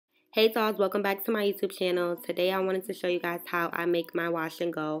Hey dolls, welcome back to my YouTube channel. Today I wanted to show you guys how I make my wash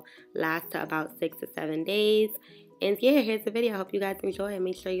and go last to about 6 to 7 days. And yeah, here's the video. I hope you guys enjoy it.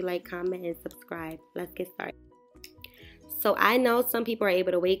 Make sure you like, comment, and subscribe. Let's get started. So I know some people are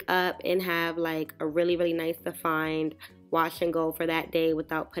able to wake up and have like a really nice defined wash and go for that day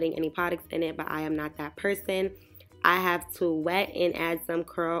without putting any products in it, but I am not that person. I have to wet and add some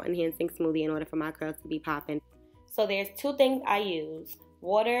curl enhancing smoothie in order for my curls to be popping. So there's two things I use.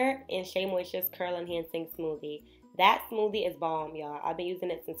 Water and Shea Moisture's Curl Enhancing Smoothie. That smoothie is bomb, y'all. I've been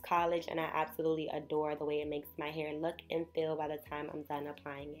using it since college, and I absolutely adore the way it makes my hair look and feel by the time I'm done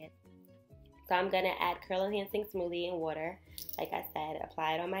applying it. So I'm going to add Curl Enhancing Smoothie and water, like I said,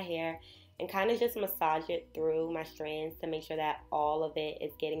 apply it on my hair, and kind of just massage it through my strands to make sure that all of it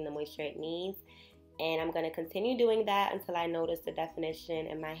is getting the moisture it needs. And I'm going to continue doing that until I notice the definition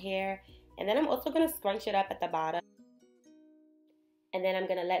in my hair. And then I'm also going to scrunch it up at the bottom. And then I'm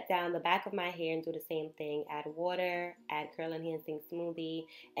going to let down the back of my hair and do the same thing. Add water, add curl enhancing smoothie,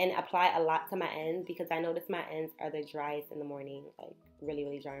 and apply a lot to my ends because I notice my ends are the driest in the morning, like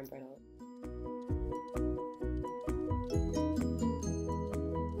really dry and brittle.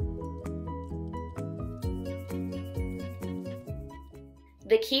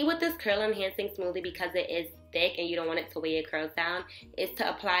 The key with this curl enhancing smoothie, because it is thick and you don't want it to weigh your curls down, is to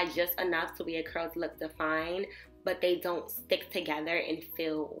apply just enough to where your curls look defined, but they don't stick together and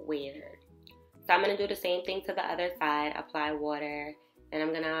feel weird. So I'm going to do the same thing to the other side. Apply water, and I'm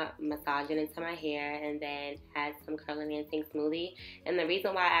going to massage it into my hair and then add some curl enhancing smoothie. And the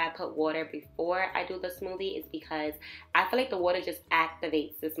reason why I put water before I do the smoothie is because I feel like the water just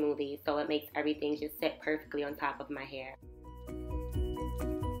activates the smoothie, so it makes everything just sit perfectly on top of my hair.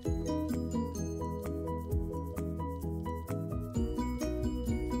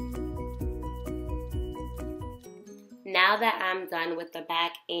 Now that I'm done with the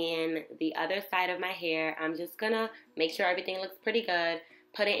back and the other side of my hair, I'm just gonna make sure everything looks pretty good,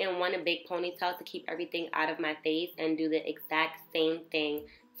 put it in one big ponytail to keep everything out of my face, and do the exact same thing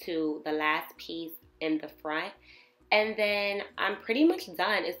to the last piece in the front. And then I'm pretty much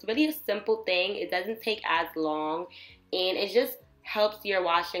done. It's really a simple thing. It doesn't take as long, and it just helps your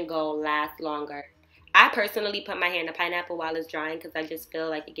wash and go last longer. I personally put my hair in a pineapple while it's drying because I just feel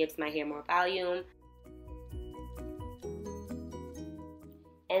like it gives my hair more volume.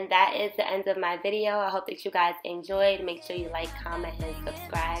 And that is the end of my video. I hope that you guys enjoyed. Make sure you like, comment, and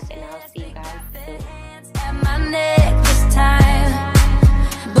subscribe. And I'll see you guys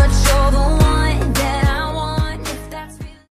soon.